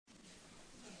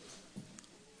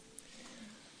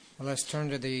Well, let's turn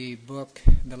to the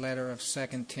letter of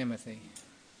 2 Timothy.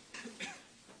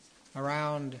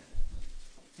 Around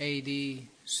A.D.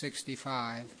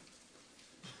 65,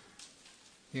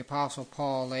 the Apostle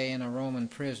Paul lay in a Roman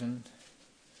prison,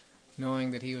 knowing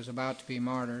that he was about to be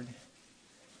martyred.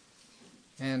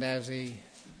 And as he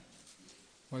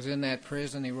was in that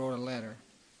prison, he wrote a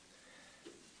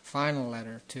final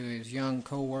letter to his young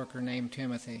co-worker named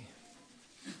Timothy.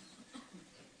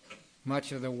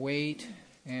 Much of the weight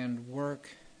and work,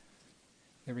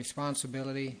 the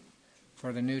responsibility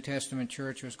for the New Testament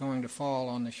church was going to fall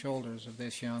on the shoulders of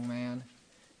this young man,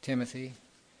 Timothy,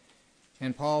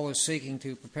 and Paul was seeking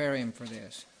to prepare him for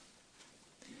this.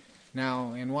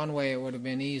 Now, in one way, it would have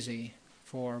been easy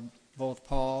for both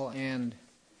Paul and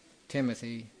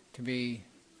Timothy to be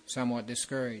somewhat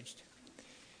discouraged.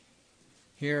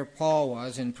 Here Paul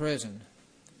was in prison.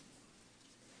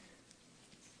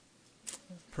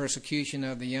 Persecution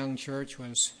of the young church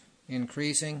was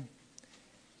increasing.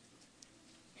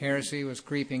 Heresy was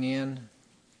creeping in,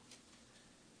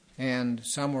 and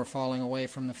some were falling away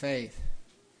from the faith.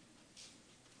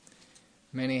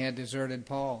 Many had deserted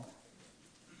Paul.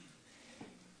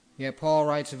 Yet Paul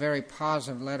writes a very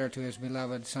positive letter to his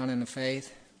beloved son in the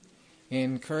faith,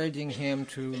 encouraging him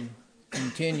to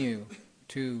continue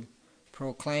to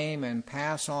proclaim and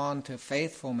pass on to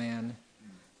faithful men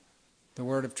the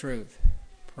word of truth.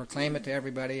 Proclaim it to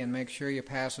everybody and make sure you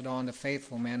pass it on to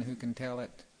faithful men who can tell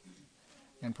it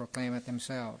and proclaim it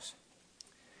themselves.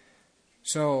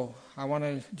 So I want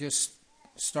to just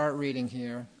start reading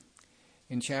here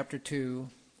in chapter 2,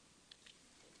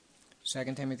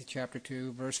 2 Timothy chapter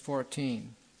 2, verse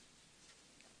 14.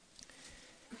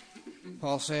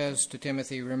 Paul says to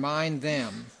Timothy, remind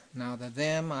them. Now the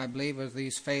them, I believe, are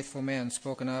these faithful men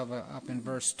spoken of up in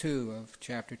verse 2 of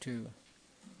chapter 2.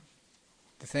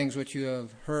 The things which you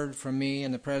have heard from me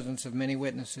in the presence of many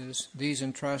witnesses, these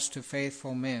entrust to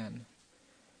faithful men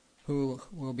who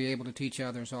will be able to teach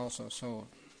others also. So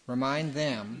remind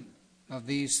them of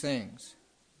these things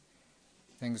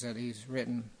that he's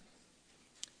written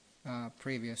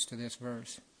previous to this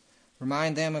verse.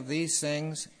 Remind them of these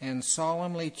things and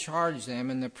solemnly charge them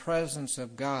in the presence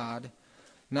of God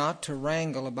not to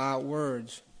wrangle about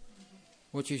words,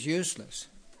 which is useless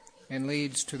and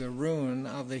leads to the ruin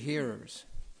of the hearers.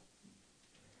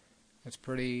 That's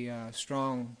pretty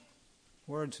strong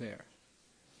words there.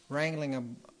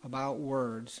 Wrangling about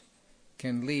words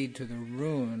can lead to the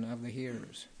ruin of the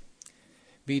hearers.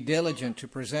 Be diligent to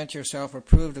present yourself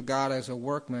approved of God as a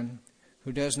workman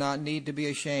who does not need to be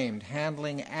ashamed,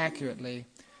 handling accurately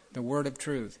the word of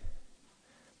truth.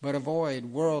 But avoid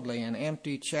worldly and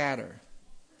empty chatter,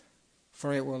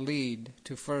 for it will lead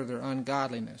to further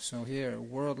ungodliness. So here,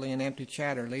 worldly and empty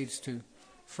chatter leads to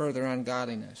further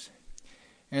ungodliness.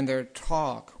 And their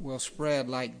talk will spread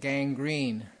like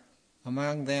gangrene.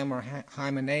 Among them are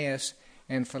Hymenaeus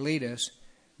and Philetus,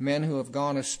 men who have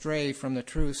gone astray from the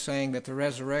truth, saying that the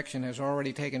resurrection has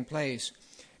already taken place,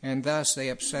 and thus they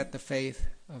upset the faith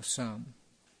of some.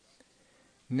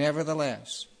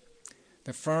 Nevertheless,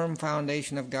 the firm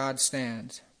foundation of God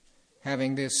stands,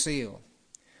 having this seal: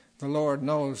 the Lord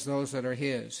knows those that are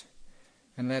his,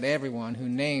 and let everyone who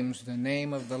names the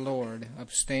name of the Lord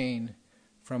abstain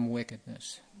from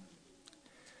wickedness.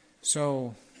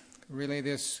 So, really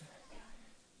this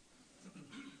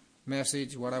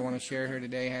message, what I want to share here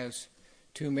today, has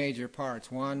two major parts.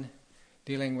 One,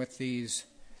 dealing with these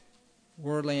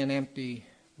worldly and empty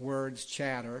words,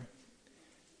 chatter,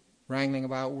 wrangling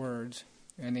about words,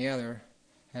 and the other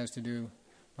has to do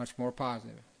much more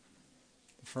positive.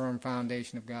 The firm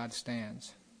foundation of God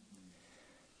stands.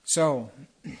 So,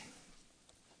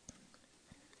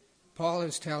 Paul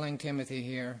is telling Timothy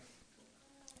here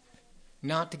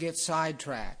not to get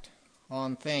sidetracked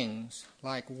on things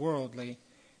like worldly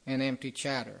and empty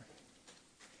chatter.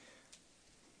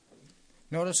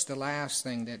 Notice the last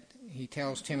thing that he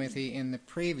tells Timothy in the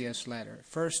previous letter,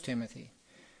 1 Timothy,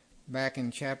 back in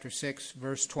chapter 6,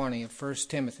 verse 20 of 1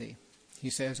 Timothy.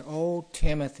 He says, O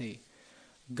Timothy,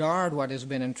 guard what has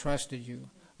been entrusted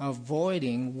you,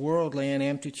 avoiding worldly and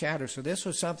empty chatter. So this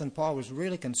was something Paul was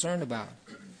really concerned about.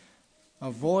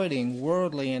 Avoiding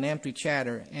worldly and empty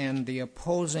chatter and the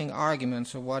opposing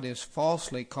arguments of what is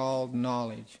falsely called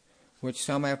knowledge, which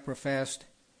some have professed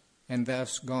and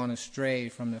thus gone astray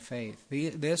from the faith.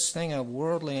 This thing of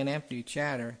worldly and empty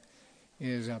chatter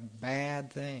is a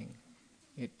bad thing.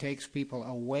 It takes people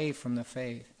away from the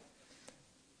faith.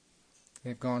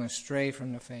 They've gone astray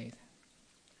from the faith.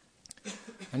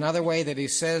 Another way that he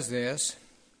says this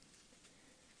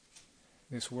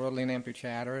worldly and empty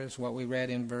chatter, is what we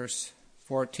read in verse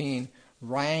 14,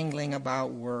 wrangling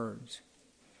about words.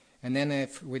 And then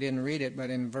if we didn't read it, but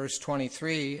in verse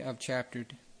 23 of chapter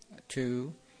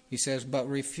 2, he says, but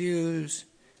refuse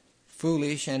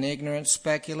foolish and ignorant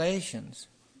speculations,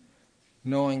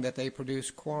 knowing that they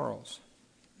produce quarrels.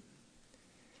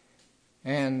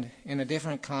 And in a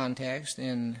different context,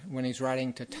 when he's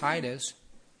writing to Titus,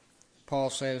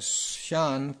 Paul says,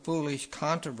 shun foolish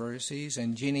controversies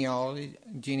and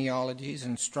genealogies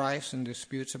and strifes and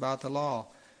disputes about the law,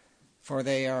 for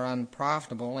they are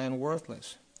unprofitable and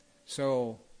worthless.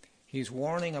 So he's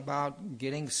warning about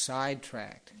getting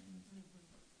sidetracked.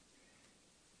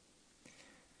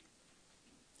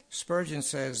 Spurgeon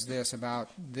says this about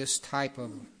this type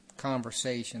of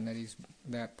conversation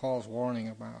that Paul's warning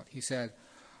about. He said,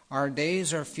 our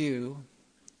days are few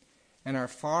and are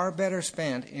far better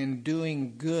spent in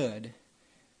doing good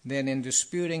than in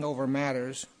disputing over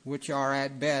matters which are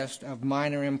at best of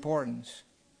minor importance.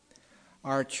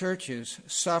 Our churches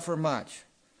suffer much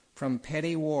from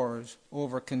petty wars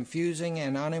over confusing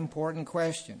and unimportant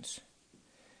questions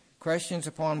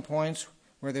upon points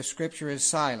where the Scripture is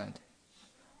silent,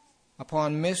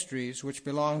 upon mysteries which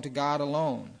belong to God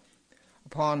alone,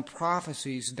 upon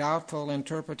prophecies, doubtful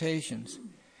interpretations,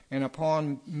 and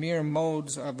upon mere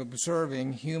modes of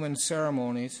observing human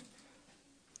ceremonies.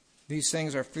 These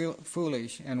things are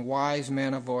foolish, and wise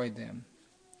men avoid them.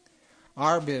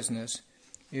 Our business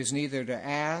is neither to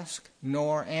ask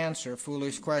nor answer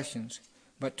foolish questions,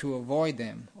 but to avoid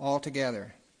them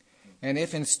altogether. And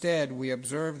if instead we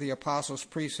observe the apostles'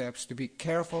 precepts to be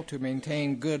careful to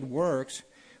maintain good works,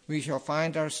 we shall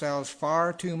find ourselves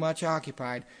far too much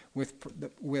occupied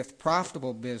with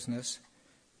profitable business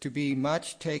to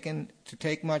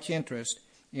take much interest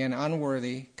in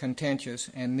unworthy, contentious,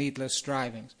 and needless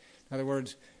strivings. In other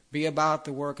words, be about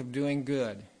the work of doing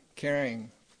good,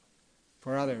 caring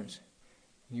for others.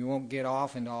 You won't get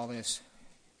off into all this,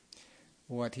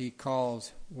 what he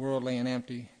calls worldly and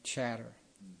empty chatter.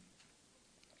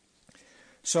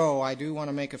 So I do want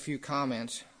to make a few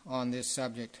comments on this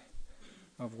subject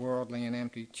of worldly and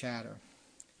empty chatter.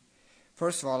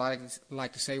 First of all, I'd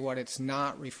like to say what it's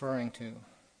not referring to.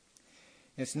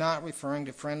 It's not referring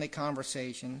to friendly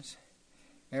conversations,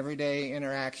 everyday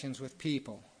interactions with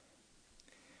people.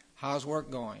 How's work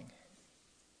going?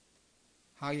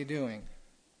 How you doing?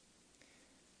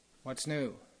 What's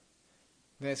new?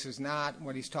 This is not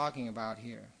what he's talking about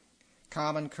here.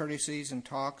 Common courtesies and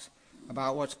talks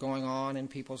about what's going on in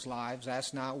people's lives,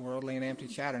 that's not worldly and empty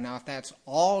chatter. Now, if that's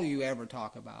all you ever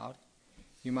talk about,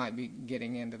 you might be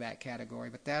getting into that category,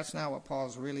 but that's not what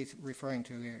Paul's really referring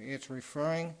to here. It's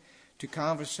referring to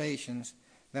conversations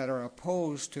that are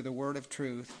opposed to the word of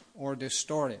truth or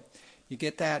distorted. You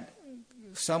get that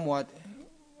somewhat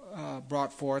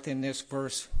brought forth in this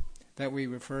verse that we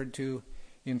referred to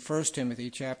in 1 Timothy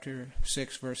chapter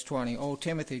 6, verse 20. O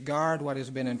Timothy, guard what has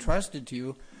been entrusted to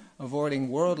you, avoiding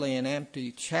worldly and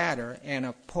empty chatter and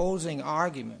opposing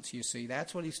arguments. You see,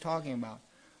 that's what he's talking about.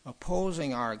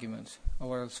 Opposing arguments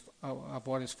of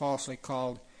what is falsely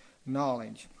called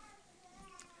knowledge.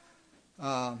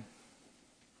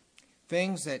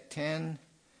 Things that tend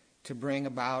to bring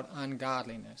about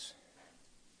ungodliness.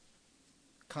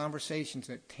 Conversations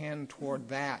that tend toward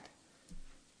that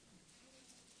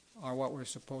are what we're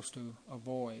supposed to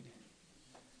avoid.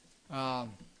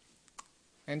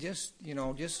 And just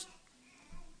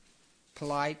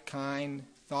polite, kind,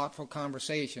 thoughtful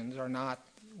conversations are not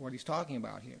what he's talking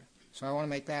about here. So I want to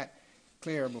make that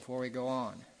clear before we go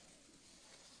on.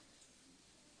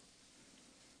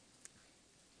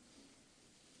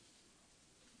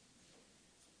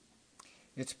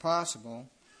 It's possible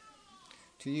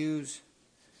to use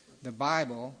the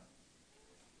Bible,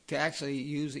 to actually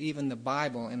use even the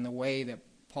Bible in the way that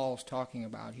Paul's talking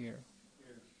about here.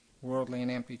 Worldly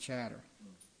and empty chatter.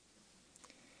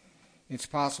 It's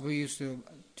possible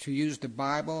to use the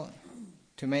Bible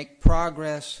to make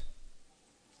progress,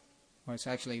 or it's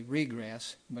actually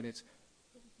regress, but it's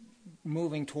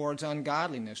moving towards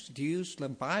ungodliness. To use the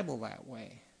Bible that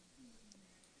way.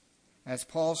 As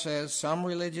Paul says, some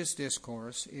religious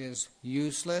discourse is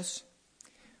useless,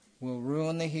 will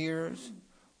ruin the hearers,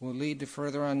 will lead to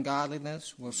further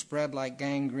ungodliness, will spread like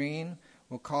gangrene,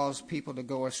 will cause people to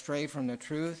go astray from the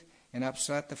truth, and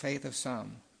upset the faith of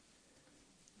some.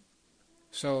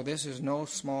 So this is no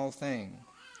small thing,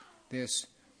 this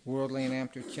worldly and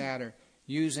empty chatter,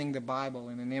 using the Bible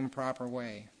in an improper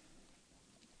way.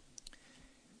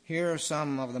 Here are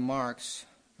some of the marks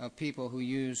of people who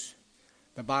use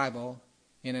the Bible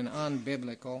in an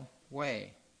unbiblical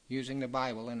way, using the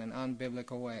Bible in an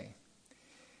unbiblical way.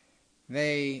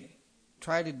 They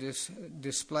try to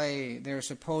display their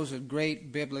supposed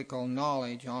great biblical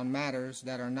knowledge on matters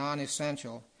that are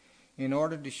non-essential in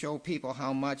order to show people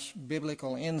how much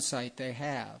biblical insight they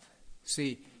have.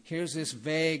 See, here's this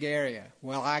vague area.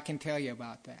 Well, I can tell you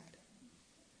about that.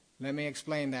 Let me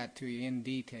explain that to you in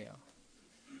detail.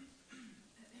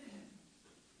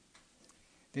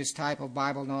 This type of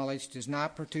Bible knowledge does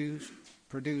not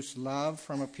produce love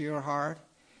from a pure heart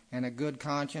and a good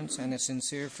conscience and a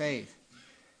sincere faith,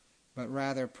 but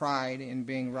rather pride in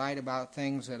being right about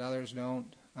things that others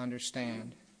don't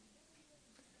understand.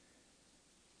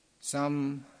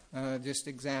 Just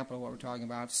example of what we're talking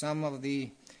about, some of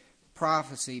the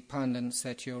prophecy pundits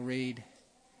that you'll read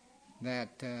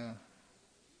that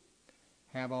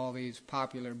have all these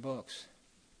popular books.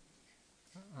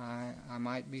 I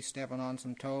might be stepping on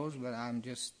some toes, but I'm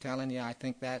just telling you, I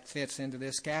think that fits into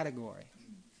this category.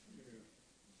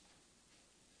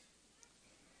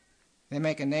 They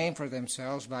make a name for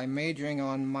themselves by majoring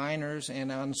on minors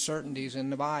and uncertainties in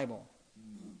the Bible.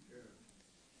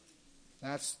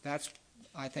 That's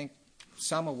I think,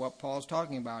 some of what Paul's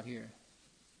talking about here.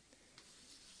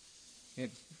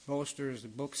 It bolsters the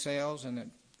book sales and it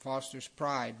fosters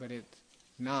pride, but it's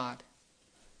not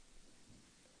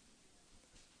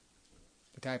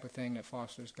the type of thing that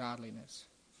fosters godliness.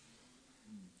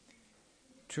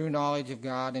 True knowledge of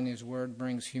God and His Word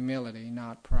brings humility,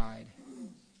 not pride.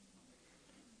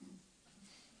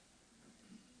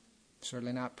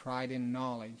 Certainly not pride in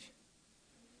knowledge.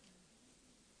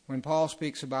 When Paul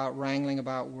speaks about wrangling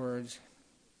about words,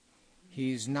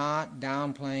 he's not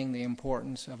downplaying the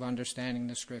importance of understanding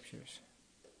the Scriptures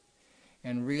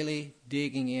and really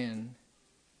digging in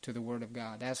to the Word of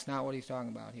God. That's not what he's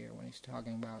talking about here when he's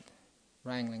talking about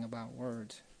wrangling about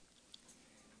words.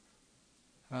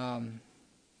 In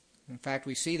fact,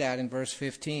 we see that in verse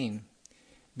 15.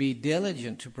 Be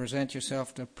diligent to present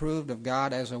yourself approved of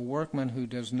God as a workman who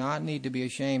does not need to be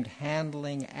ashamed,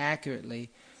 handling accurately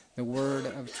the word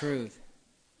of truth.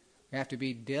 We have to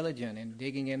be diligent in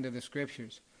digging into the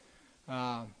Scriptures.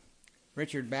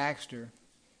 Richard Baxter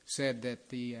said that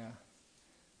the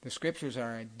Scriptures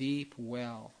are a deep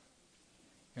well,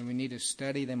 and we need to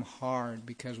study them hard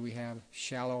because we have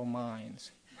shallow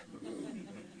minds.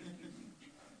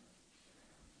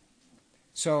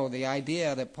 So the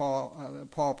idea that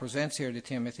Paul presents here to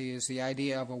Timothy is the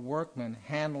idea of a workman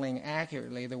handling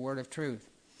accurately the word of truth.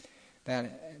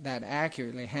 That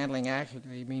handling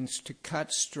accurately means to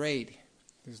cut straight,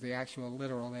 is the actual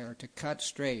literal there, to cut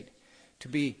straight, to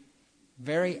be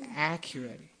very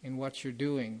accurate in what you're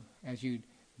doing as you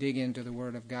dig into the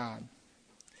Word of God.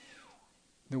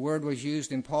 The word was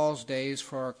used in Paul's days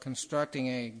for constructing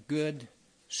a good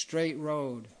straight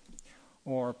road,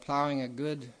 or plowing a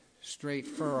good straight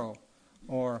furrow,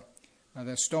 or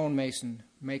the stonemason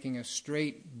making a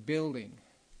straight building.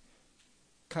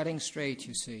 Cutting straight,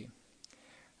 you see.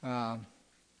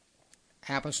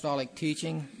 Apostolic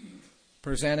teaching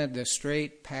presented the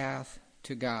straight path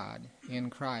to God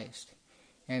in Christ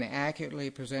and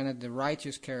accurately presented the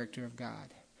righteous character of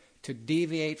God. To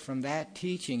deviate from that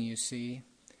teaching, you see,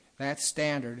 that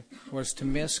standard, was to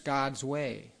miss God's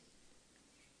way.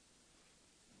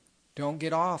 Don't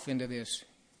get off into this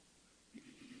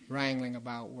wrangling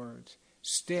about words.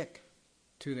 Stick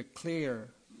to the clear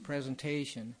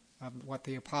presentation of what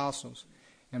the apostles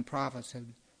and prophets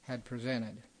had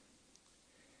presented.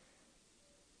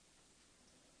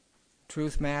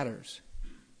 Truth matters.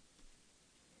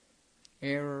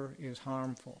 Error is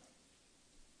harmful.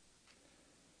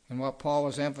 And what Paul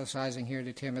was emphasizing here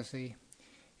to Timothy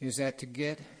is that to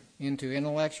get into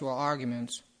intellectual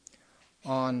arguments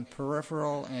on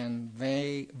peripheral and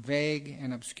vague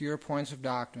and obscure points of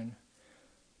doctrine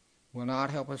will not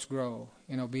help us grow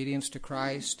in obedience to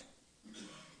Christ,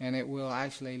 and it will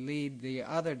actually lead the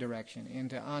other direction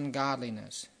into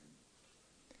ungodliness.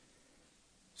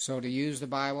 So to use the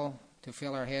Bible to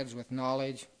fill our heads with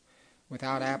knowledge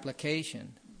without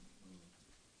application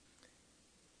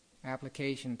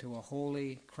to a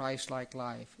holy, Christ-like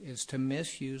life, is to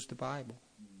misuse the Bible.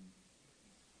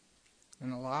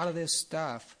 And a lot of this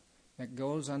stuff that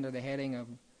goes under the heading of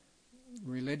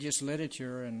religious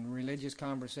literature and religious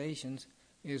conversations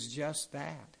is just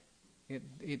that.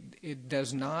 It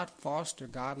does not foster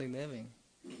godly living.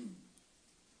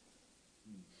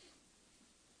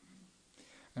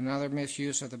 Another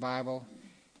misuse of the Bible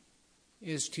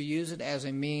is to use it as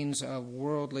a means of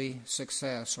worldly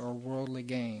success or worldly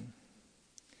gain.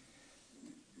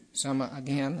 Some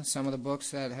of the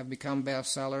books that have become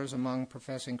bestsellers among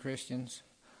professing Christians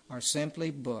are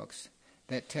simply books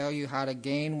that tell you how to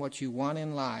gain what you want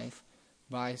in life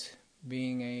by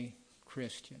being a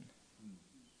Christian.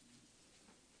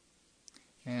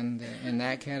 And in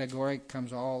that category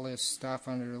comes all this stuff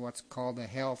under what's called the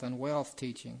health and wealth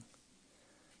teaching.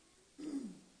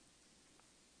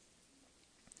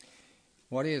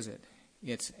 What is it?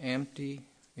 It's empty,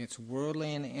 it's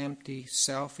worldly and empty,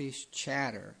 selfish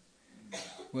chatter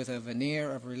with a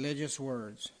veneer of religious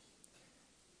words.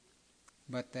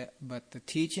 But the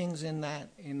teachings in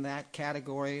that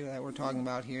category that we're talking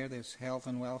about here, this health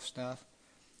and wealth stuff,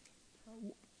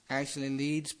 actually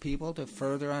leads people to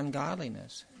further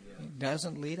ungodliness. It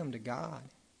doesn't lead them to God.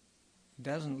 It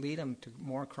doesn't lead them to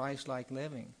more Christ-like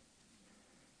living.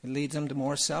 It leads them to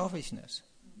more selfishness.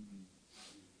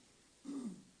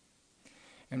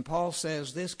 And Paul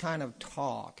says this kind of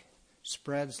talk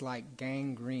spreads like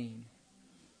gangrene.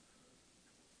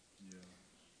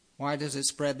 Why does it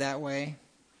spread that way?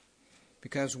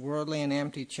 Because worldly and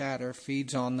empty chatter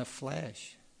feeds on the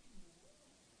flesh.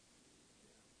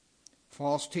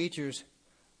 False teachers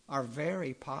are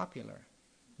very popular.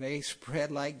 They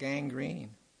spread like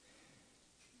gangrene.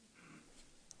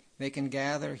 They can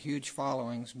gather huge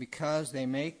followings because they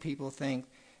make people think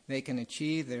they can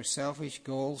achieve their selfish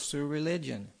goals through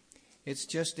religion. It's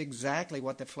just exactly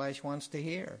what the flesh wants to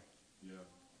hear. Yeah.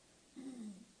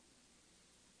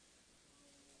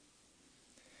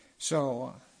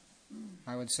 So,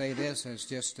 I would say this as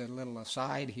just a little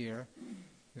aside here,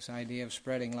 this idea of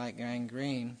spreading like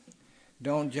gangrene.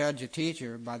 Don't judge a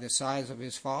teacher by the size of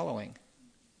his following.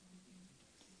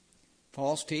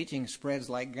 False teaching spreads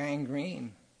like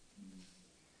gangrene.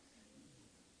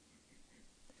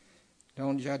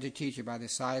 Don't judge a teacher by the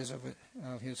size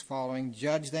of his following.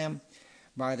 Judge them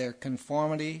by their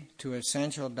conformity to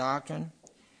essential doctrine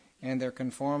and their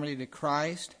conformity to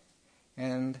Christ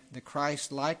and the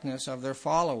Christ-likeness of their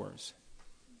followers.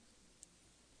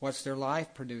 What's their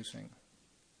life producing?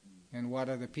 And what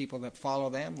are the people that follow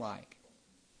them like?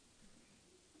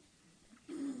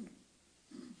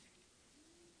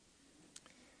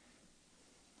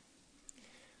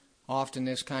 Often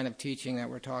this kind of teaching that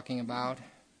we're talking about,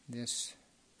 this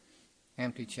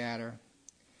empty chatter,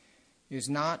 is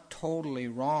not totally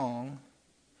wrong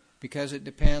because it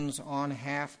depends on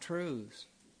half-truths.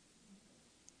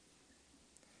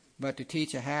 But to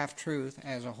teach a half-truth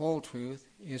as a whole truth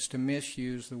is to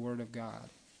misuse the Word of God.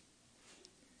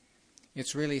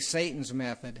 It's really Satan's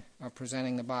method of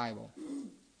presenting the Bible.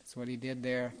 That's what he did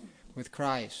there with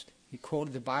Christ. He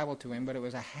quoted the Bible to him, but it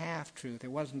was a half-truth.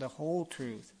 It wasn't a whole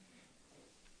truth.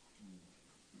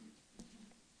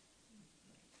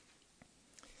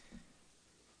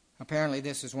 Apparently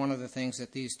this is one of the things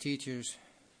that these teachers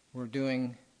were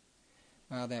doing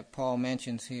that Paul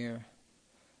mentions here.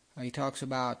 He talks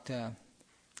about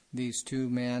these two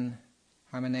men,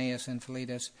 Hymenaeus and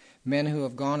Philetus, men who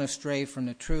have gone astray from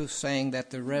the truth, saying that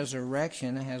the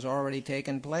resurrection has already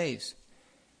taken place,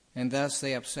 and thus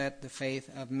they upset the faith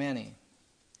of many.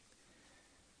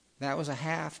 That was a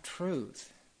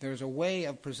half-truth. There's a way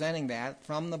of presenting that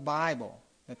from the Bible,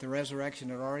 that the resurrection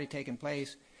had already taken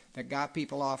place, that got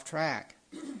people off track.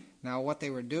 Now, what they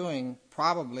were doing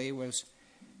probably was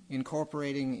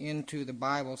incorporating into the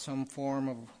Bible some form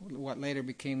of what later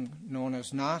became known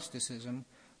as Gnosticism,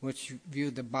 which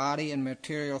viewed the body and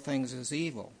material things as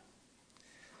evil.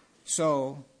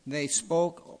 So they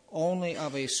spoke only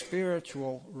of a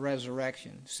spiritual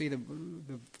resurrection. See, the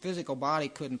physical body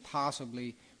couldn't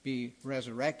possibly be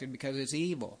resurrected because it's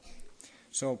evil.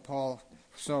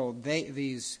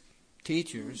 These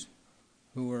teachers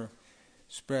who were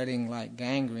spreading like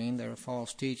gangrene their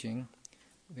false teaching,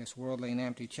 this worldly and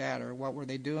empty chatter, what were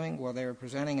they doing? Well, they were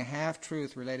presenting a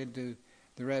half-truth related to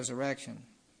the resurrection.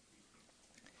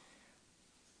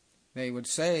 They would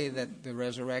say that the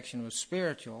resurrection was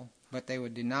spiritual, but they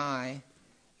would deny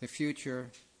the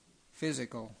future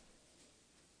physical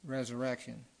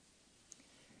resurrection.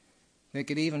 They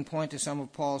could even point to some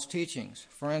of Paul's teachings.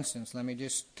 For instance, let me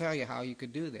just tell you how you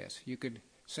could do this. You could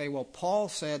say, well, Paul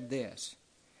said this,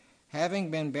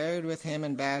 having been buried with him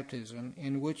in baptism,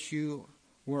 in which you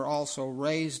were also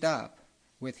raised up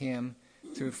with him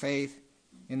through faith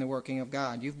in the working of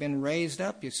God. You've been raised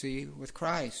up, you see, with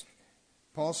Christ.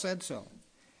 Paul said so.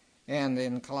 And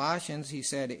in Colossians he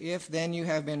said, if then you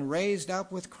have been raised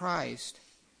up with Christ,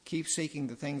 keep seeking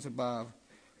the things above,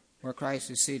 where Christ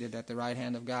is seated at the right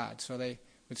hand of God. So they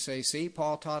would say, see,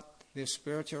 Paul taught this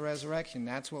spiritual resurrection.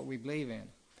 That's what we believe in.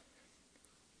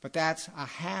 But that's a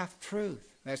half-truth.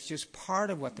 That's just part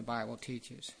of what the Bible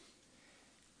teaches.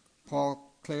 Paul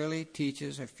clearly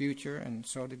teaches a future, and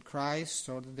so did Christ,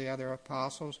 so did the other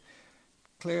apostles,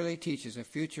 clearly teaches a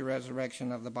future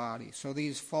resurrection of the body. So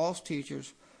these false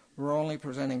teachers were only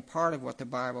presenting part of what the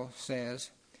Bible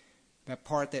says, the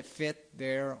part that fit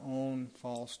their own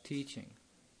false teaching.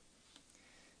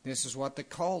 This is what the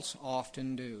cults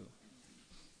often do.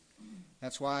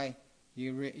 That's why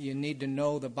You need to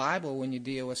know the Bible when you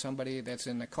deal with somebody that's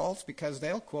in the cults, because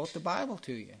they'll quote the Bible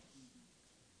to you.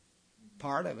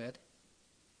 Part of it.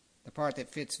 The part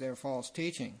that fits their false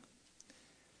teaching.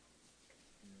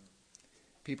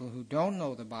 People who don't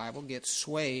know the Bible get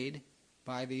swayed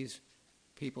by these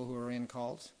people who are in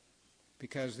cults,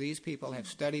 because these people have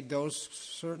studied those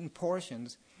certain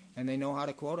portions and they know how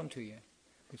to quote them to you.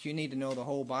 But you need to know the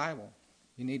whole Bible.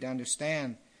 You need to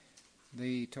understand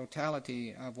the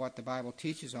totality of what the Bible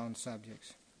teaches on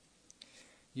subjects.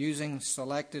 Using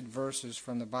selected verses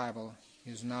from the Bible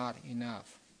is not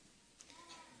enough.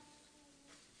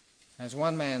 As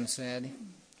one man said,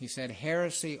 he said,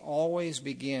 heresy always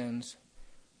begins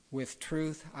with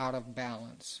truth out of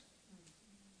balance.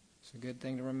 It's a good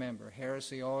thing to remember.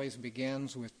 Heresy always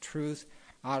begins with truth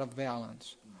out of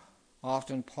balance.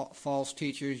 Often false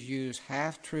teachers use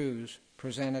half-truths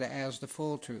presented as the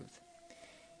full truth.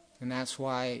 And that's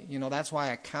why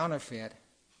a counterfeit,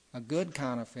 a good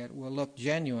counterfeit, will look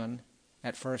genuine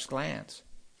at first glance.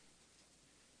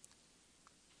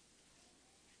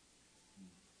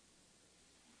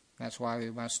 That's why we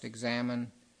must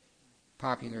examine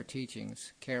popular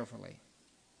teachings carefully.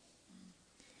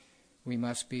 We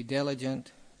must be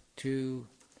diligent to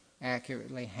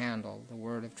accurately handle the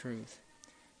word of truth,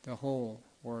 the whole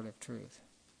word of truth.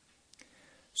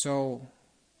 So,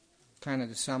 kind of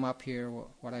to sum up here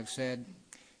what I've said,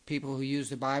 people who use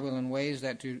the Bible in ways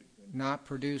that do not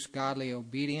produce godly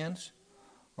obedience,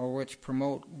 or which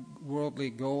promote worldly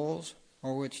goals,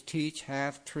 or which teach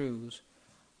half-truths,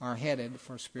 are headed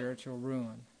for spiritual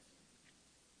ruin.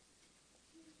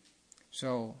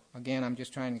 So, again, I'm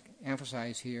just trying to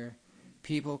emphasize here,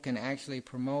 people can actually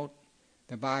promote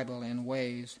the Bible in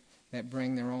ways that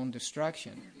bring their own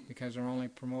destruction, because they're only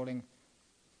promoting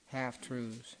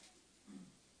half-truths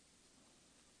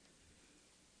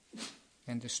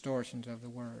and distortions of the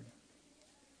Word.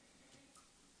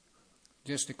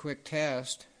 Just a quick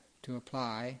test to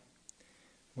apply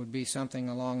would be something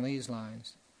along these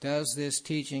lines. Does this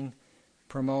teaching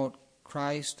promote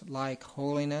Christ-like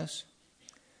holiness?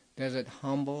 Does it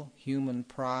humble human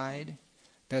pride?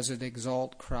 Does it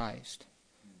exalt Christ?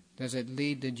 Does it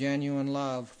lead to genuine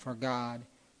love for God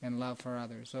and love for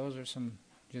others? Those are some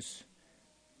just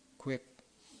quick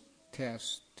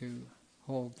tests to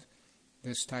hold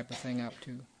this type of thing up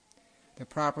to. The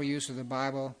proper use of the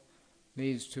Bible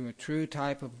leads to a true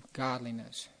type of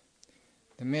godliness.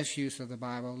 The misuse of the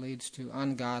Bible leads to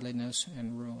ungodliness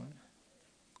and ruin.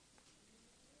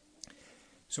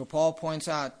 So Paul points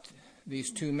out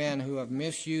these two men who have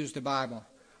misused the Bible,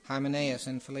 Hymenaeus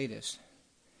and Philetus.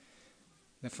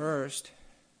 The first,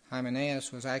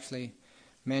 Hymenaeus, was actually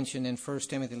mentioned in 1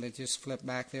 Timothy. Let's just flip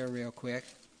back there real quick.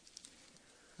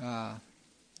 1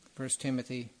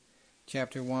 Timothy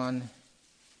chapter 1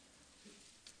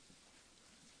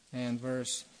 and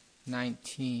verse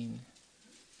 19.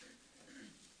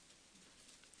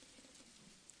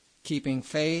 Keeping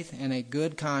faith and a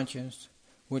good conscience,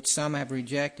 which some have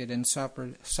rejected and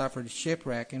suffered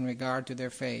shipwreck in regard to their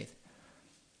faith.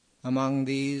 Among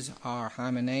these are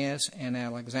Hymenaeus and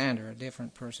Alexander, a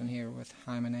different person here with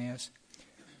Hymenaeus,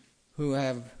 who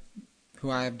I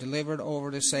have delivered over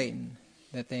to Satan,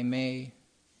 that they may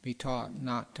be taught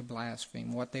not to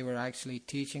blaspheme. What they were actually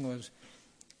teaching was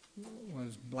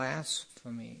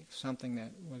blasphemy, something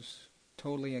that was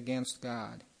totally against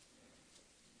God.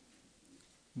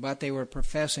 But they were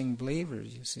professing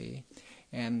believers, you see.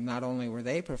 And not only were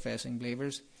they professing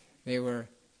believers, they were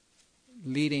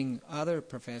leading other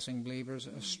professing believers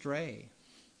astray.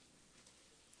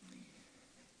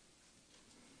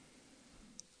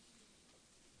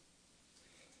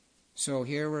 So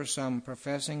here were some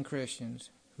professing Christians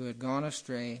who had gone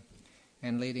astray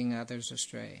and leading others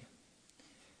astray.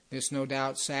 This no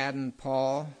doubt saddened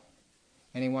Paul,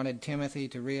 and he wanted Timothy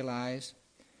to realize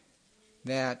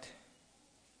that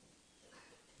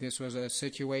this was a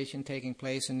situation taking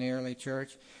place in the early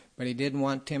church, but he didn't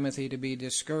want Timothy to be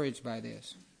discouraged by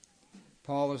this.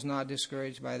 Paul was not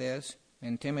discouraged by this,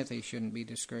 and Timothy shouldn't be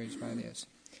discouraged by this.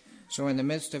 So in the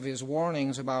midst of his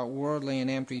warnings about worldly and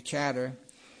empty chatter,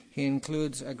 he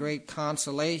includes a great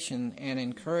consolation and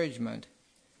encouragement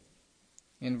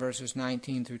in verses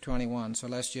 19 through 21. So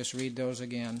let's just read those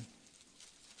again.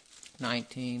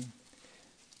 19.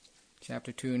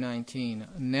 Chapter 2, 19.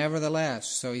 Nevertheless,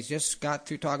 so he's just got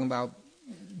through talking about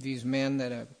these men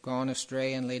that have gone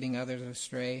astray and leading others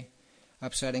astray,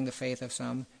 upsetting the faith of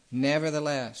some.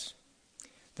 Nevertheless,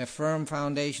 the firm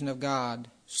foundation of God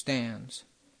stands,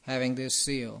 having this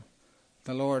seal: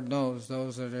 the Lord knows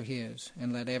those that are his,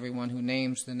 and let everyone who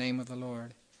names the name of the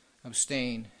Lord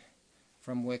abstain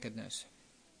from wickedness.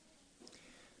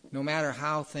 no matter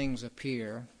how things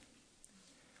appear,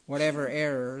 whatever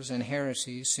errors and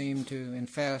heresies seem to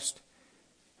infest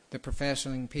the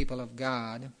professing people of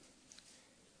God,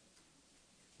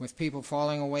 with people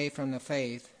falling away from the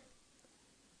faith,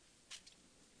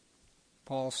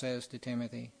 Paul says to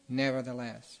Timothy,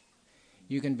 nevertheless,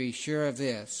 you can be sure of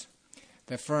this,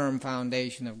 the firm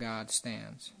foundation of God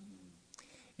stands.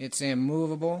 It's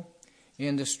immovable,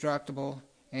 indestructible,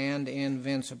 and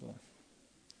invincible.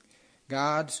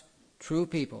 God's true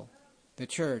people, the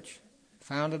church,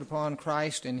 founded upon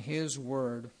Christ and His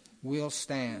Word, will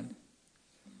stand.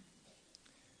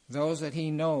 Those that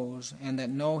He knows and that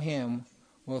know Him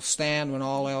will stand when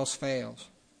all else fails.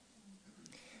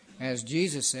 As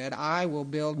Jesus said, I will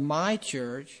build my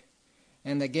church,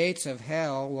 and the gates of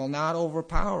hell will not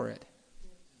overpower it.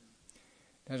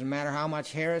 Doesn't matter how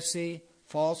much heresy,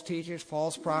 false teachers,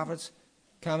 false prophets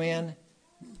come in,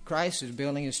 Christ is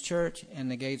building His church, and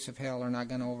the gates of hell are not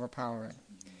going to overpower it.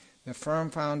 The firm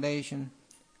foundation,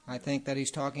 I think, that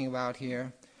he's talking about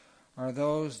here are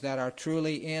those that are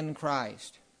truly in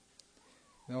Christ,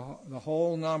 the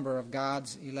whole number of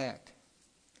God's elect.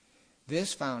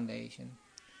 This foundation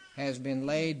has been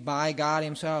laid by God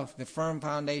Himself. The firm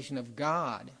foundation of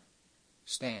God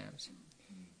stands.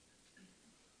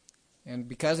 And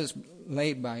because it's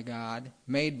laid by God,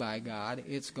 made by God,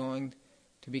 it's going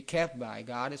to be kept by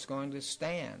God. It's going to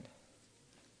stand.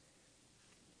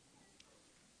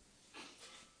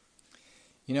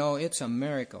 You know, it's a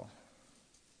miracle,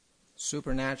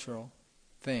 supernatural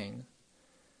thing,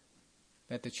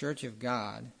 that the Church of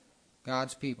God,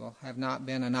 God's people, have not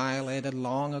been annihilated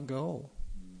long ago.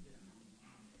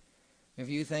 If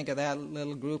you think of that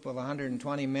little group of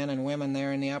 120 men and women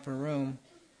there in the upper room,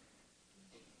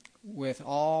 with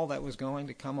all that was going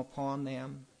to come upon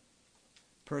them,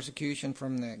 persecution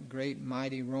from the great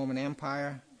mighty Roman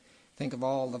Empire, think of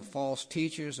all the false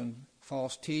teachers and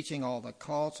false teaching, all the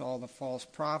cults, all the false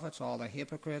prophets, all the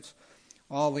hypocrites,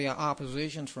 all the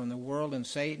oppositions from the world and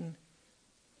Satan.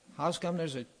 How's come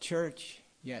there's a church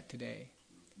yet today?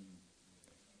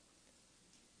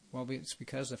 Well, it's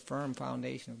because the firm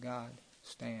foundation of God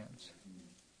stands.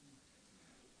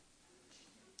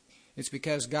 It's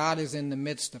because God is in the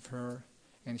midst of her,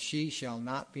 and she shall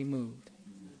not be moved.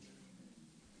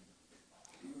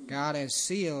 God has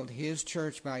sealed His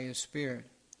church by His Spirit,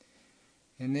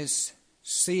 and this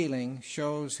sealing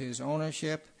shows His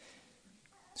ownership.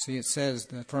 See, it says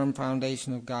the firm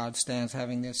foundation of God stands,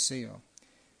 having this seal.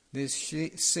 This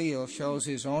seal shows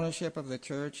His ownership of the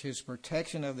church, His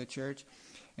protection of the church,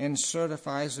 and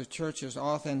certifies the church's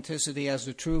authenticity as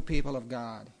the true people of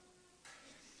God.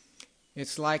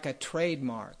 It's like a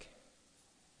trademark.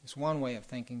 It's one way of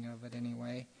thinking of it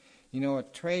anyway. You know, a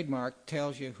trademark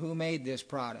tells you who made this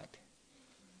product.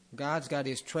 God's got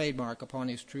His trademark upon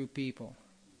His true people.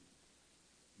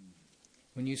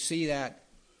 When you see that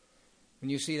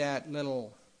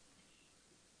little,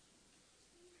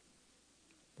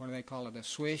 what do they call it, a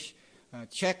swish,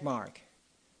 check mark.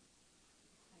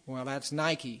 Well, that's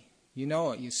Nike. You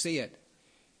know it, you see it.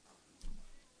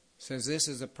 It says this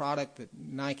is a product that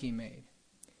Nike made.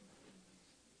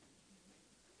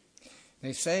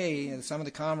 They say, some of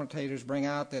the commentators bring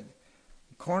out that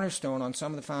the cornerstone on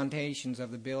some of the foundations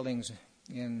of the buildings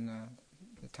in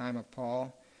the time of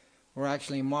Paul were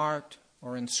actually marked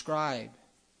or inscribed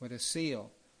with a seal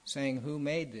saying who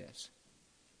made this.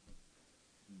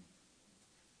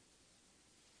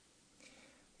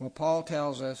 Well, Paul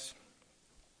tells us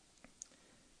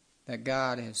that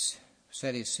God has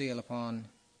set His seal upon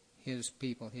His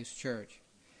people, His church.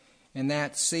 And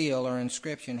that seal or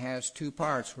inscription has two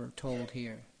parts, we're told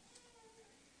here.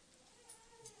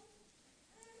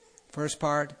 First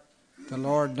part, the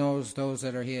Lord knows those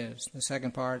that are His. The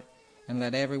second part, and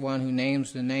let everyone who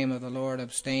names the name of the Lord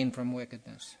abstain from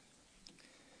wickedness.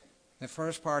 The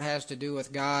first part has to do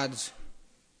with God's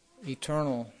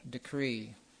eternal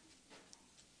decree,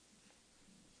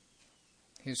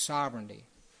 His sovereignty.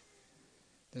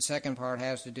 The second part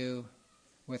has to do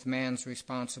with man's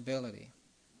responsibility.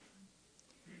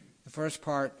 The first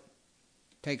part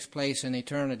takes place in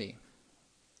eternity.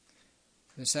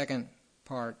 The second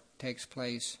part takes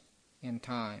place in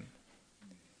time.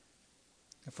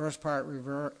 The first part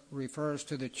refers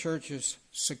to the church's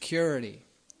security.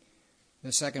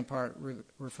 The second part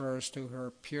refers to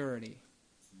her purity.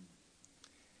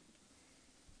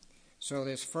 So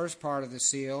this first part of the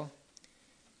seal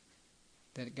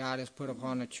that God has put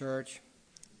upon the church,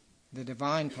 the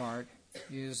divine part,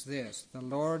 is this: the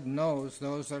Lord knows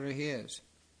those that are His.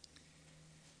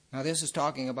 Now this is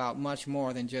talking about much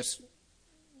more than just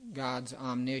God's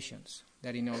omniscience,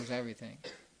 that He knows everything.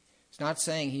 It's not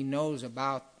saying He knows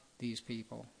about these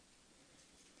people.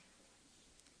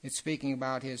 It's speaking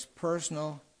about his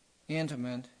personal,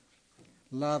 intimate,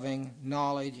 loving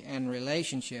knowledge and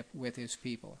relationship with his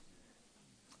people.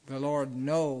 The Lord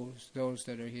knows those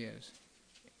that are his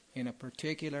in a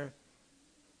particular,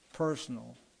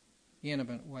 personal,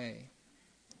 intimate way.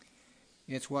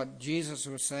 It's what Jesus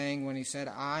was saying when he said,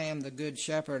 I am the good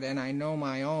shepherd, and I know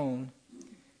my own,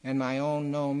 and my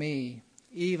own know me,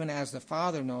 even as the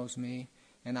Father knows me,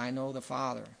 and I know the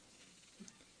Father.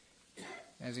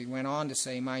 As he went on to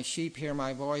say, my sheep hear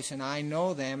my voice, and I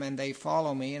know them, and they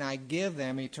follow me, and I give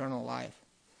them eternal life.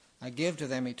 I give to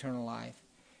them eternal life,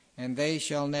 and they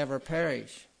shall never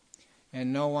perish,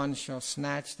 and no one shall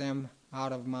snatch them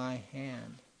out of my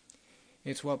hand.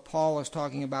 It's what Paul was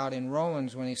talking about in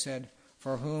Romans when he said,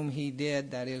 for whom he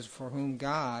did, that is, for whom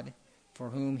God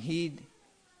did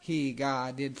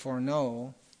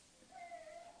foreknow,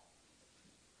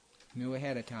 knew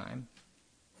ahead of time,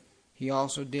 he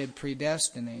also did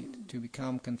predestinate to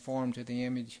become conformed to the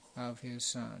image of his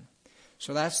Son.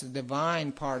 So that's the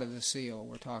divine part of the seal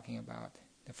we're talking about,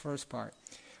 the first part.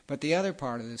 But the other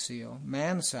part of the seal,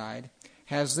 man's side,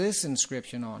 has this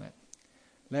inscription on it.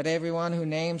 Let everyone who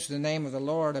names the name of the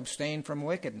Lord abstain from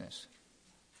wickedness.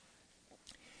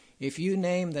 If you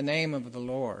name the name of the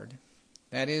Lord,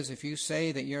 that is, if you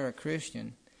say that you're a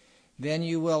Christian, then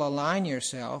you will align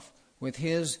yourself with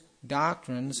his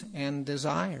doctrines and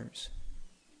desires.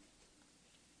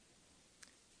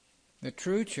 The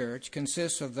true church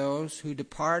consists of those who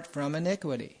depart from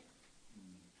iniquity.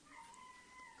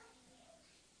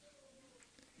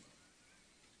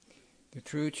 The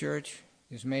true church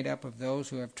is made up of those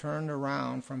who have turned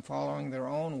around from following their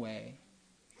own way.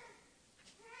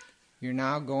 You're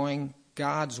now going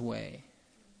God's way.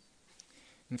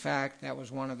 In fact, that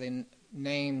was one of the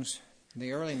names,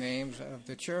 the early names of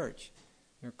the church.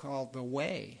 They're called the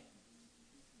Way.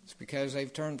 It's because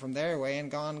they've turned from their way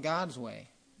and gone God's way.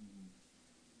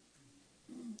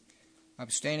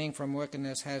 Abstaining from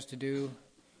wickedness has to do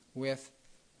with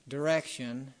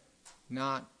direction,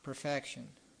 not perfection.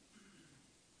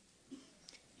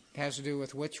 It has to do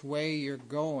with which way you're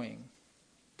going,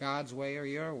 God's way or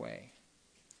your way.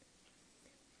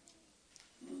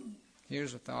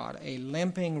 Here's a thought. A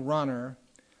limping runner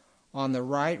on the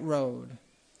right road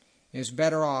is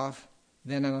better off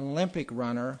than an Olympic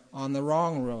runner on the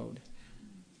wrong road.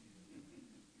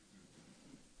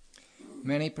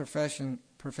 Many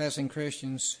professing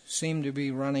Christians seem to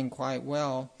be running quite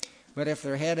well, but if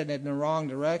they're headed in the wrong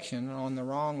direction, on the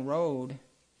wrong road,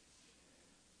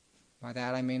 by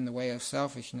that I mean the way of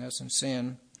selfishness and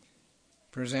sin,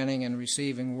 presenting and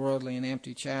receiving worldly and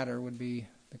empty chatter would be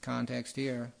the context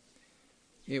here,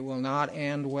 it will not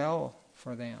end well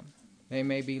for them. They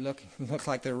may be look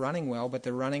like they're running well, but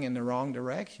they're running in the wrong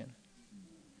direction.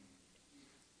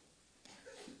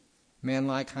 Men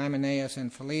like Hymenaeus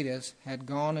and Philetus had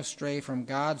gone astray from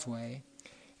God's way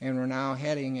and were now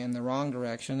heading in the wrong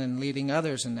direction and leading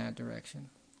others in that direction.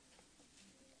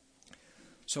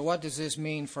 So what does this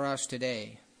mean for us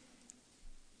today?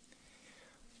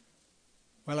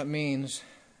 Well, it means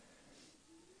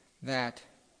that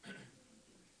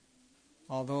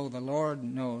although the Lord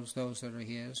knows those that are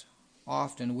his,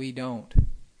 often we don't.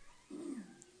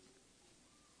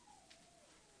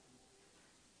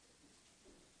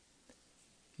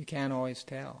 You can't always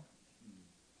tell.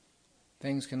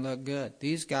 Things can look good.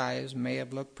 These guys may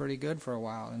have looked pretty good for a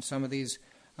while, and some of these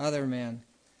other men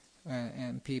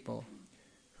and people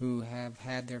who have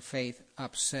had their faith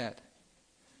upset,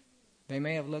 they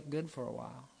may have looked good for a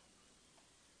while.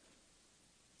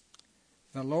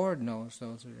 The Lord knows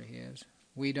those that are his.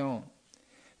 We don't.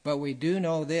 But we do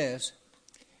know this: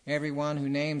 everyone who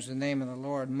names the name of the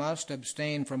Lord must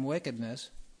abstain from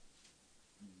wickedness.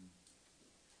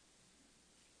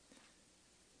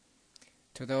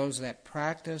 To those that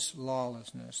practice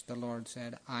lawlessness, the Lord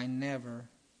said, I never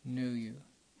knew you.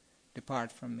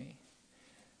 Depart from me.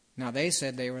 Now they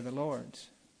said they were the Lord's.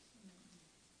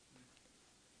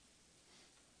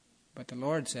 But the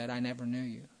Lord said, I never knew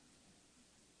you.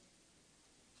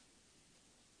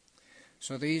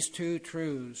 So these two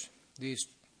truths, these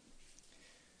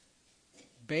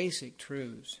basic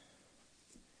truths,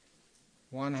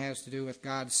 one has to do with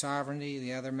God's sovereignty,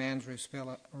 the other man's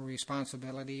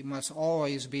responsibility, must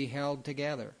always be held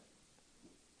together.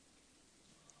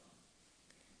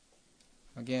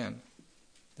 Again,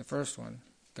 the first one,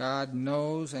 God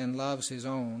knows and loves his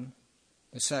own.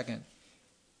 The second,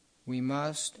 we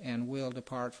must and will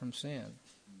depart from sin.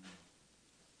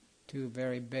 Two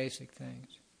very basic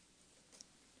things.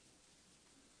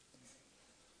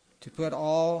 To put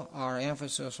all our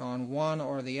emphasis on one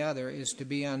or the other is to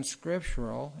be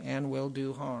unscriptural and will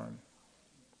do harm.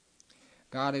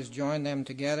 God has joined them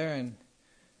together, and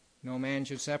no man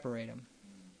should separate them.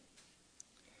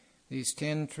 These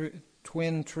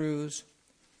twin truths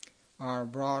are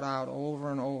brought out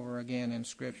over and over again in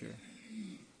Scripture,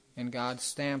 and God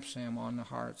stamps them on the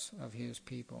hearts of His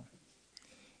people.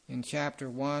 In chapter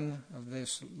 1 of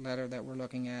this letter that we're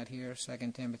looking at here,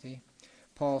 2 Timothy,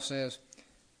 Paul says,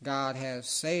 God has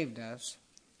saved us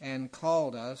and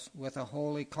called us with a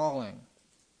holy calling.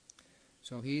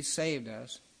 So He's saved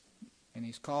us and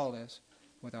He's called us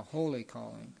with a holy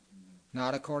calling,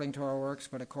 not according to our works,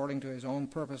 but according to His own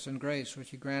purpose and grace, which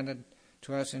He granted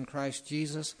to us in Christ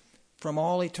Jesus from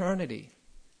all eternity.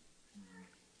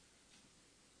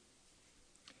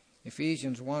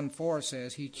 Ephesians 1:4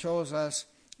 says, He chose us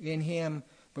in Him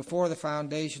before the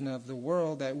foundation of the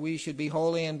world that we should be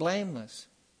holy and blameless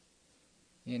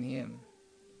in Him.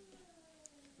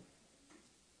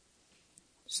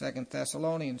 2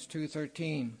 Thessalonians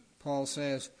 2:13, Paul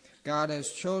says, God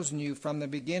has chosen you from the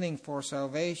beginning for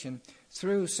salvation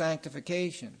through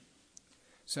sanctification.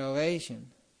 Salvation,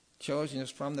 chosen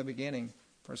us from the beginning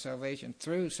for salvation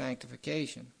through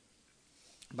sanctification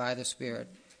by the Spirit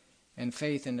and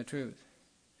faith in the truth.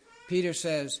 Peter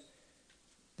says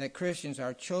that Christians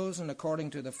are chosen according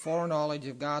to the foreknowledge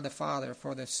of God the Father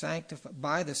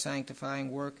by the sanctifying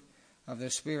work of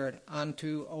the Spirit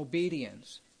unto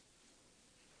obedience.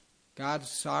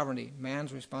 God's sovereignty,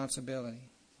 man's responsibility.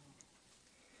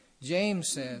 James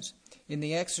says, in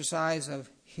the exercise of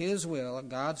His will,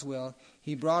 God's will,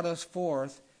 He brought us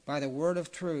forth by the word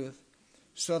of truth,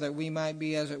 so that we might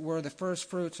be, as it were, the first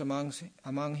fruits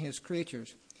among His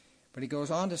creatures. But he goes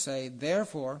on to say,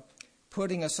 therefore,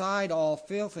 putting aside all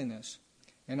filthiness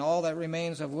and all that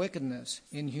remains of wickedness,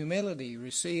 in humility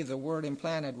receive the word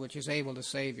implanted, which is able to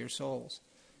save your souls.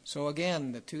 So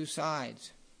again, the two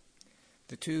sides,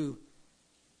 the two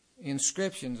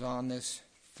inscriptions on this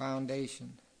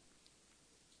foundation.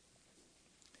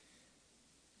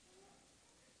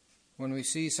 When we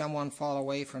see someone fall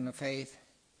away from the faith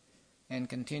and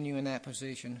continue in that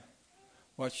position,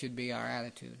 what should be our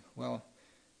attitude? Well,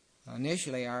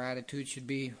 initially our attitude should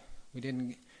be, we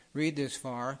didn't read this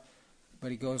far,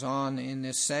 but he goes on in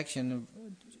this section of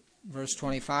verse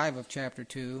 25 of chapter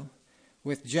 2,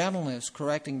 with gentleness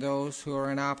correcting those who are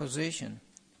in opposition,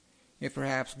 if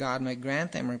perhaps God may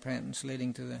grant them repentance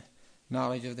leading to the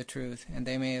knowledge of the truth, and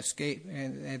they may escape,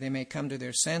 and they may come to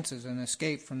their senses and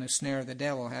escape from the snare of the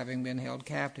devil, having been held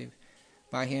captive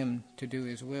by him to do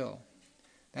his will.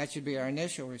 That should be our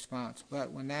initial response.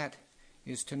 But when that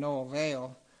is to no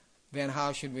avail, then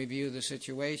how should we view the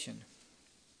situation?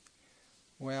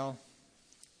 Well,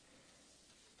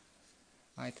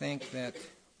 I think that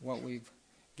what we've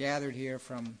gathered here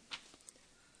from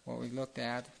what we've looked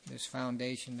at, this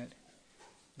foundation that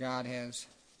God has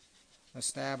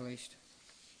established,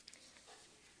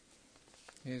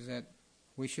 is that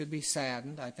we should be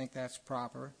saddened. I think that's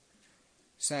proper.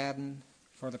 Saddened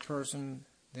for the person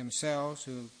themselves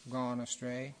who've gone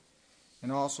astray,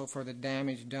 and also for the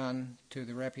damage done to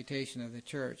the reputation of the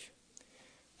church.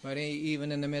 But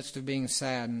even in the midst of being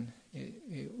saddened,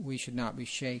 we should not be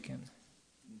shaken,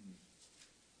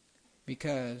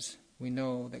 because we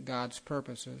know that God's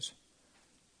purposes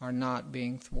are not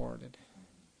being thwarted.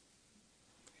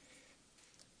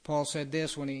 Paul said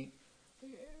this when he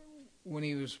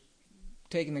was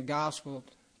taking the gospel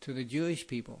to the Jewish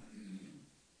people.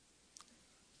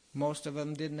 Most of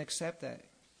them didn't accept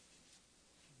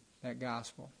that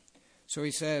gospel. So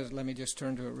he says, let me just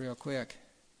turn to it real quick.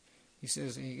 He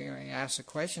says, he asks the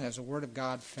question, has the word of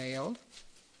God failed?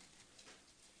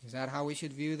 Is that how we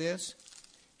should view this?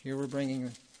 Here we're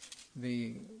bringing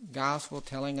the gospel,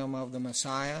 telling them of the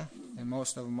Messiah, and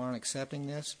most of them aren't accepting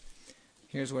this.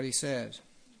 Here's what he says.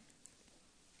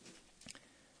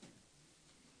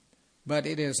 But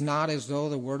it is not as though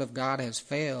the word of God has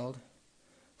failed,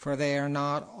 for they are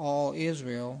not all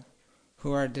Israel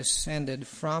who are descended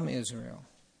from Israel.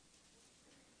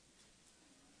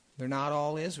 They're not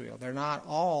all Israel. They're not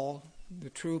all the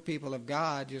true people of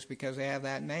God just because they have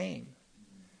that name.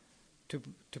 To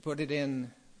put it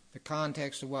in the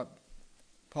context of what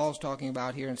Paul's talking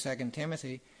about here in 2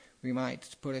 Timothy, we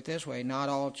might put it this way: not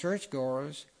all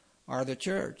churchgoers are the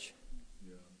church.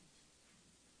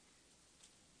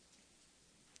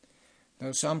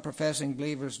 Though some professing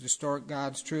believers distort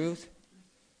God's truth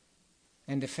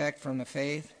and defect from the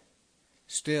faith,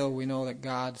 still we know that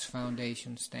God's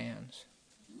foundation stands.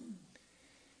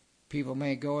 People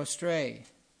may go astray.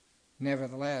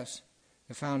 Nevertheless,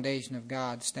 the foundation of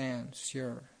God stands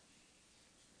sure.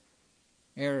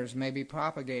 Errors may be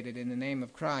propagated in the name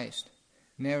of Christ.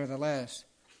 Nevertheless,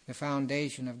 the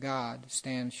foundation of God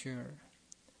stands sure.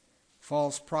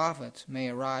 False prophets may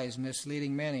arise,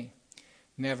 misleading many.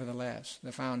 Nevertheless,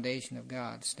 the foundation of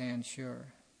God stands sure.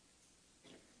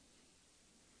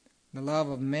 The love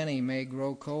of many may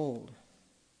grow cold.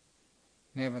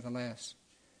 Nevertheless,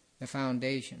 the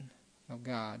foundation of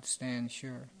God stands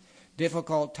sure.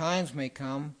 Difficult times may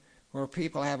come where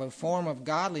people have a form of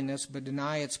godliness but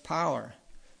deny its power.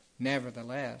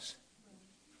 Nevertheless,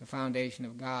 the foundation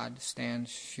of God stands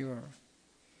sure.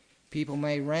 People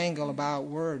may wrangle about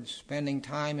words, spending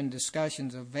time in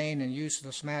discussions of vain and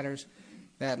useless matters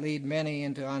that lead many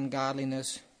into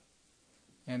ungodliness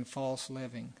and false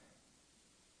living.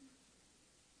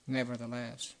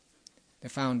 Nevertheless, the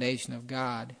foundation of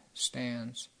God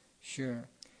stands sure.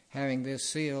 Having this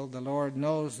seal, the Lord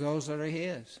knows those that are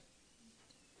His.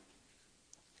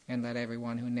 And let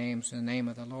everyone who names the name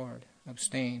of the Lord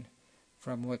abstain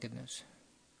from wickedness.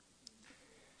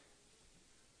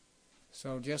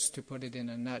 So just to put it in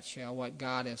a nutshell, what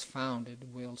God has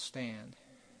founded will stand.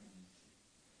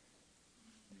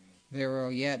 There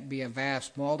will yet be a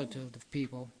vast multitude of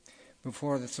people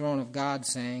before the throne of God,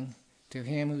 saying, "To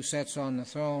him who sits on the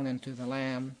throne and to the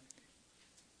Lamb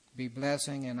be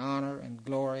blessing and honor and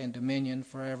glory and dominion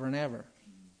forever and ever."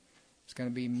 It's going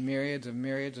to be myriads of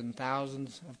myriads and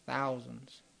thousands of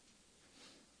thousands.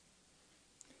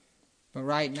 But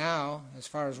right now, as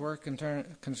far as we're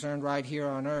concerned right here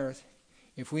on earth,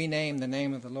 if we name the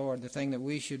name of the Lord, the thing that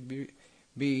we should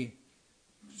be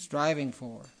striving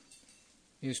for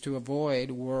is to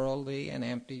avoid worldly and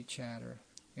empty chatter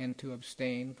and to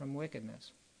abstain from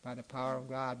wickedness by the power of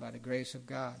God, by the grace of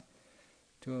God,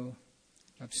 to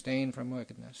abstain from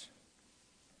wickedness.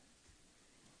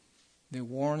 The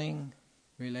warning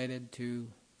related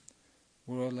to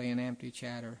worldly and empty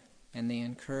chatter and the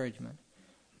encouragement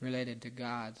related to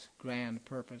God's grand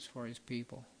purpose for His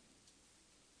people.